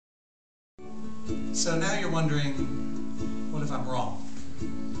So now you're wondering, what if I'm wrong?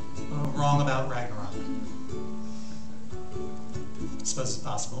 Well, I'm wrong about Ragnarok. I suppose it's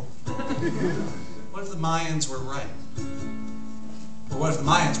possible. What if the Mayans were right? Or what if the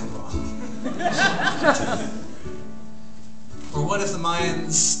Mayans were wrong? Or what if the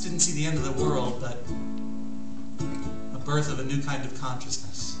Mayans didn't see the end of the world, but a birth of a new kind of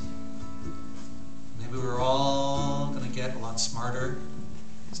consciousness? Maybe we're all going to get a lot smarter,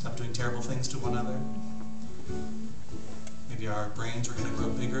 stop doing terrible things to one another. Maybe our brains are going to grow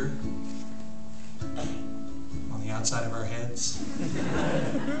bigger on the outside of our heads.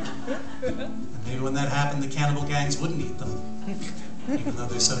 And maybe when that happened, the cannibal gangs wouldn't eat them, even though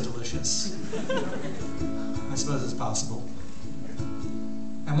they're so delicious. I suppose it's possible.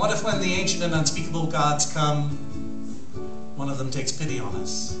 And what if when the ancient and unspeakable gods come, one of them takes pity on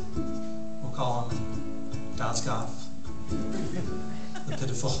us? We'll call him Dazgoth, the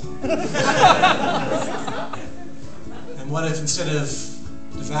pitiful. And what if instead of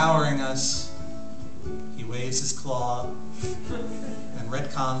devouring us, he waves his claw and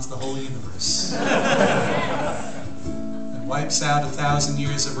retcons the whole universe and wipes out 1,000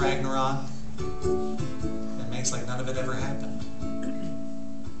 years of Ragnarok and makes like none of it ever happened?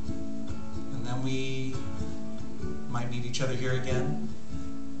 And then we might meet each other here again,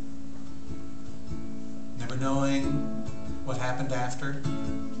 never knowing what happened after,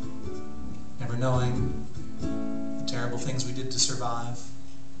 never knowing the terrible things we did to survive.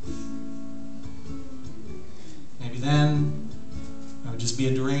 Maybe then I would just be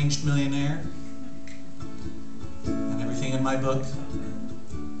a deranged millionaire, and everything in my book,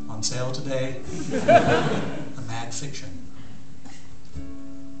 on sale today, a mad fiction.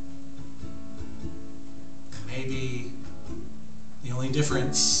 And maybe the only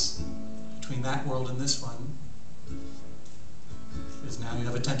difference between that world and this one is now you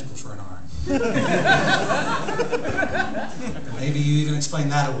have a tentacle for an arm. Maybe you even explain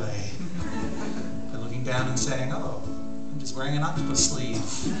that away by looking down and saying, oh, I'm just wearing an octopus sleeve.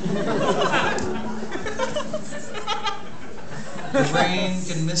 The brain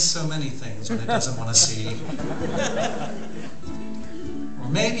can miss so many things when it doesn't want to see. Or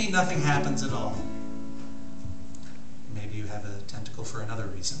maybe nothing happens at all. Maybe you have a tentacle for another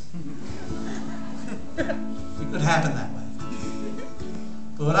reason. It could happen that way.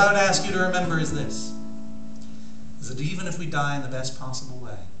 But what I would ask you to remember is this, is that even if we die in the best possible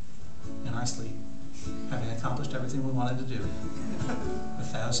way, in our sleep, having accomplished everything we wanted to do,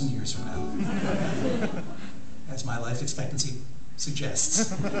 1,000 years from now, as my life expectancy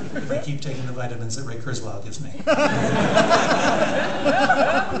suggests, if I keep taking the vitamins that Ray Kurzweil gives me.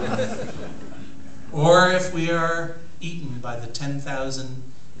 Or if we are eaten by the 10,000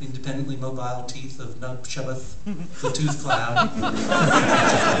 independently mobile teeth of Nub Shubbath, the tooth cloud,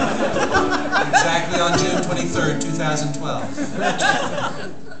 exactly on June 23rd, 2012.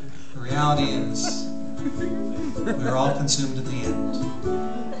 The reality is, we're all consumed at the end.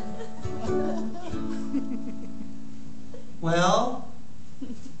 Well,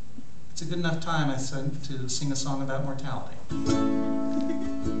 it's a good enough time, I think, to sing a song about mortality.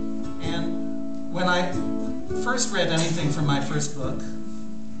 And when I first read anything from my first book,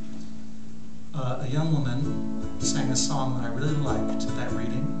 a young woman sang a song that I really liked at that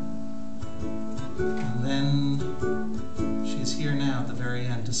reading. And then she's here now at the very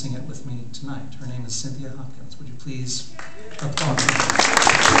end to sing it with me tonight. Her name is Cynthia Hopkins. Would you please applaud her?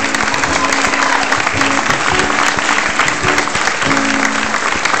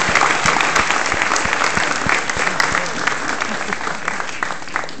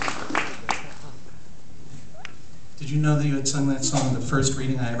 Did you know that you had sung that song in the first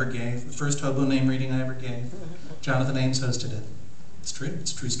reading I ever gave, the first hobo name reading I ever gave? Jonathan Ames hosted it. It's true.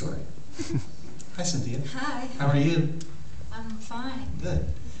 It's a true story. Hi, Cynthia. Hi. How are you? I'm fine.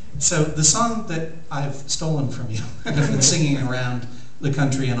 Good. So the song that I've stolen from you and have been singing around the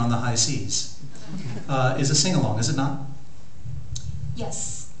country and on the high seas is a sing-along, is it not?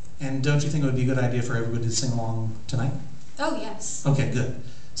 Yes. And don't you think it would be a good idea for everybody to sing along tonight? Oh, yes. Okay, good.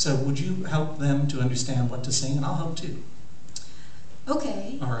 So would you help them to understand what to sing? And I'll help too.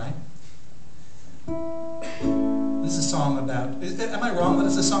 Okay. All right. This is a song about, am I wrong that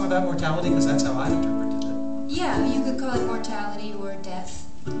it's a song about mortality? Because that's how I interpreted it. Yeah, you could call it mortality or death.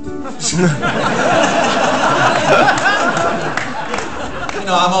 You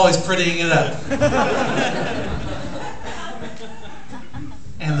know, I'm always prettying it up.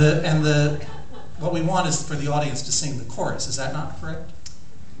 And what we want is for the audience to sing the chorus. Is that not correct?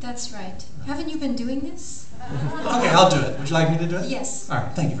 That's right. Haven't you been doing this? Okay, I'll do it. Would you like me to do it? Yes. All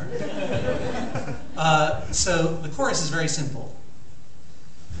right, thank you very much. So the chorus is very simple.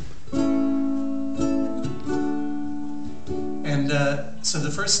 And so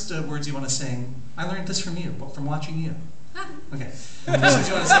the first words you want to sing, I learned this from you, from watching you. Ah. Okay. The first words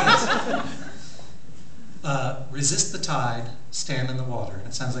you want to sing is resist the tide, stand in the water. And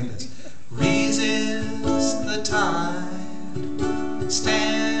it sounds like this. Resist the tide,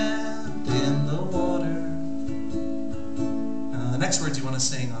 stand in the water. And the next words you want to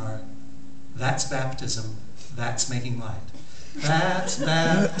sing are, that's baptism, that's making light. That's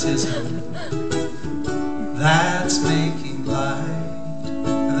baptism, that's making light.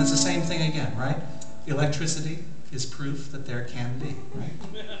 And it's the same thing again, right? Electricity is proof that there can be, right?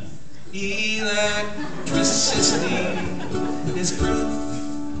 Electricity is proof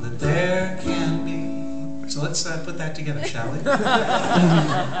that there can be. So let's put that together, shall we?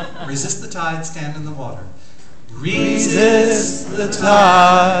 Resist the tide, stand in the water. Resist the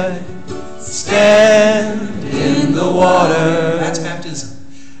tide, stand in the water. That's baptism.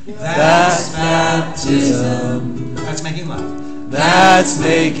 That's baptism. That's making light. That's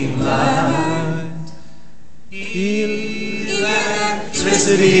making light.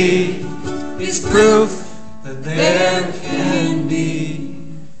 Electricity is proof that there can be.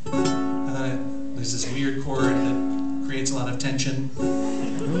 And then there's this weird chord that creates a lot of tension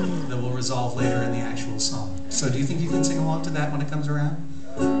that will resolve later in the actual song. So do you think you can sing along to that when it comes around?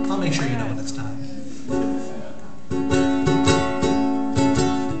 I'll make sure you know when it's time.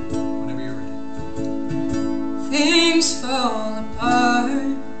 Whenever you're ready. Things fall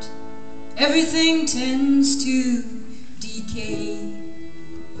apart, everything tends to decay.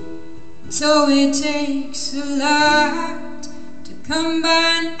 So it takes a lot to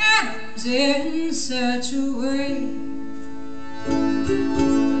combine atoms in such a way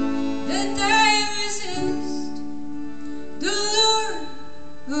that they resist the lure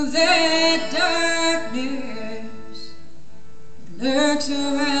of that darkness that lurks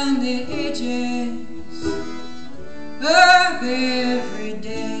around the edges of every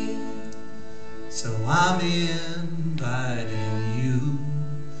day. So I'm inviting you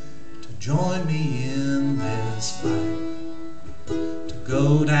to join me in this fight, to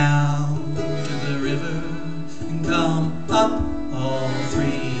go down to the river and come up all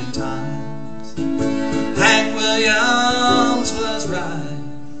 3 times. Hank Williams was right,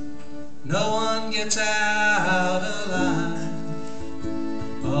 no one gets out alive.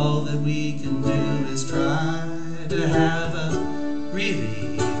 All that we can do is try to have a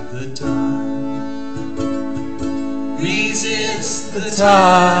really good time. Resist the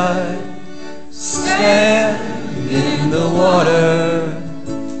tide, stand in the water.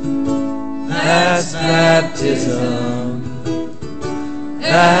 That's baptism,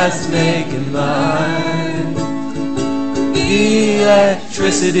 that's making light.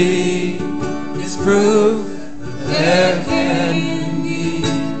 Electricity is proof that there can be.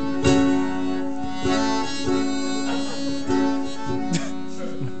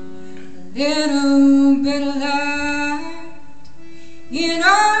 Little bit of light in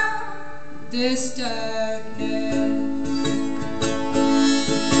all this darkness.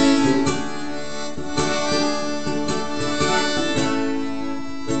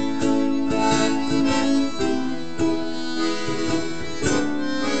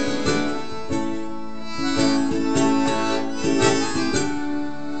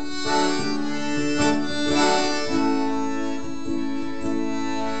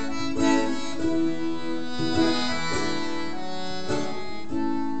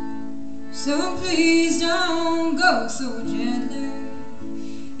 So please don't go so gently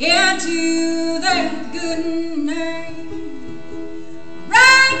into that good night.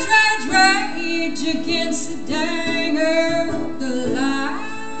 Rage against the dang of the light.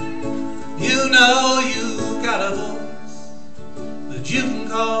 you know you got a voice that you can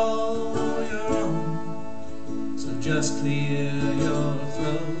call your own. So just clear your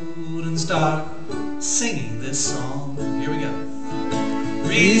throat and start singing this song. Here we go.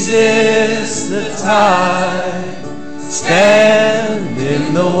 Resist the tide, stand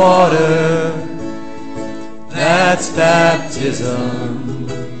in the water. That's baptism,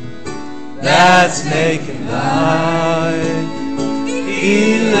 that's making light.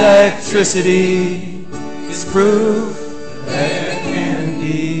 Electricity is proof there can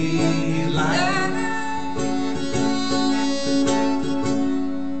be light.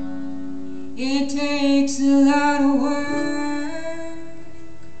 It takes a lot of work,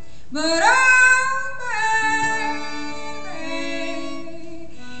 but oh baby,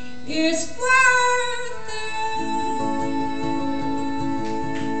 it's worth